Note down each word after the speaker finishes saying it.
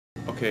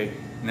Okay,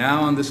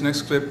 now on this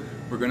next clip,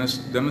 we're going to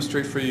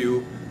demonstrate for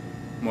you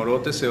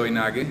Morote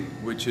Seoinage,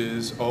 which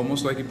is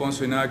almost like Ippon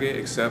Seoinage,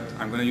 except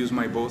I'm going to use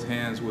my both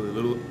hands with a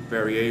little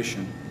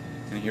variation.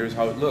 And here's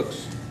how it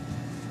looks.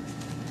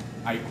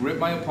 I grip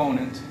my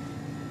opponent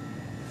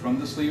from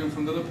the sleeve and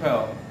from the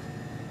lapel.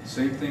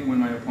 Same thing when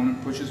my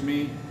opponent pushes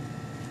me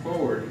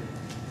forward.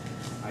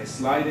 I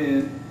slide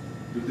in,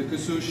 do the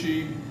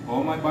kasushi,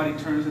 all my body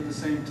turns at the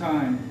same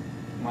time.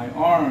 My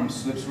arm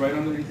slips right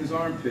underneath his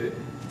armpit,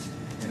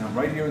 and I'm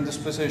right here in this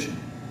position.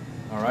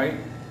 All right?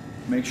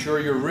 Make sure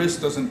your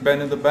wrist doesn't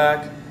bend in the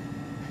back,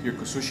 your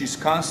kasushi is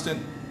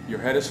constant, your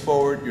head is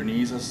forward, your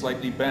knees are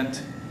slightly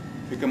bent.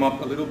 Pick them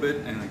up a little bit,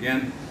 and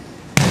again,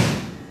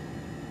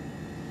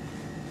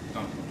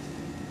 dump them.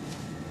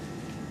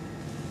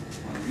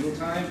 On real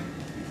time,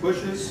 he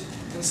pushes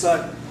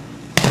inside.